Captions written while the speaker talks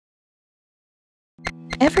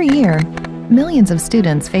Every year, millions of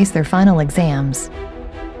students face their final exams.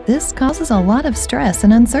 This causes a lot of stress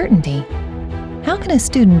and uncertainty. How can a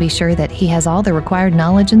student be sure that he has all the required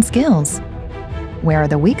knowledge and skills? Where are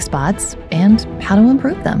the weak spots, and how to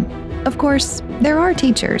improve them? Of course, there are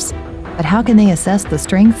teachers, but how can they assess the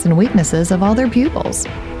strengths and weaknesses of all their pupils?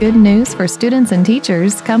 Good news for students and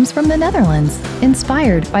teachers comes from the Netherlands.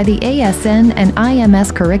 Inspired by the ASN and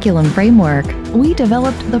IMS curriculum framework, we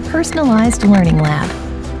developed the Personalized Learning Lab.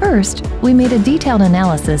 First, we made a detailed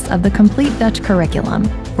analysis of the complete Dutch curriculum.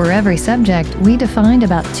 For every subject, we defined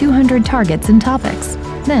about 200 targets and topics.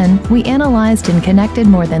 Then, we analyzed and connected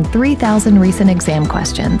more than 3,000 recent exam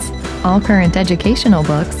questions, all current educational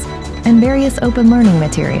books, and various open learning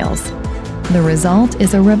materials. The result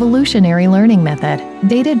is a revolutionary learning method,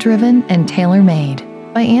 data-driven and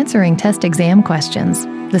tailor-made. By answering test exam questions,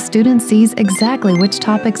 the student sees exactly which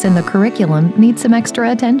topics in the curriculum need some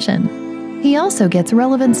extra attention. He also gets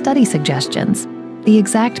relevant study suggestions, the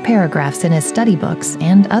exact paragraphs in his study books,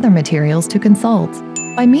 and other materials to consult.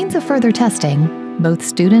 By means of further testing, both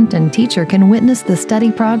student and teacher can witness the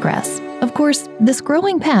study progress. Of course, this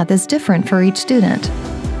growing path is different for each student.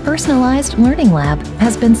 Personalized Learning Lab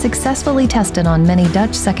has been successfully tested on many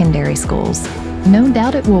Dutch secondary schools. No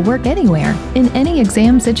doubt it will work anywhere, in any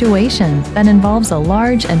exam situation that involves a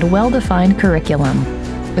large and well-defined curriculum.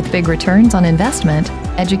 With big returns on investment,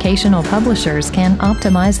 educational publishers can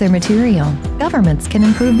optimize their material. Governments can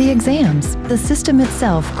improve the exams. The system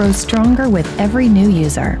itself grows stronger with every new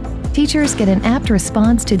user. Teachers get an apt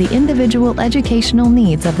response to the individual educational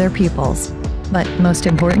needs of their pupils. But most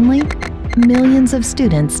importantly, millions of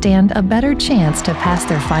students stand a better chance to pass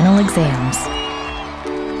their final exams.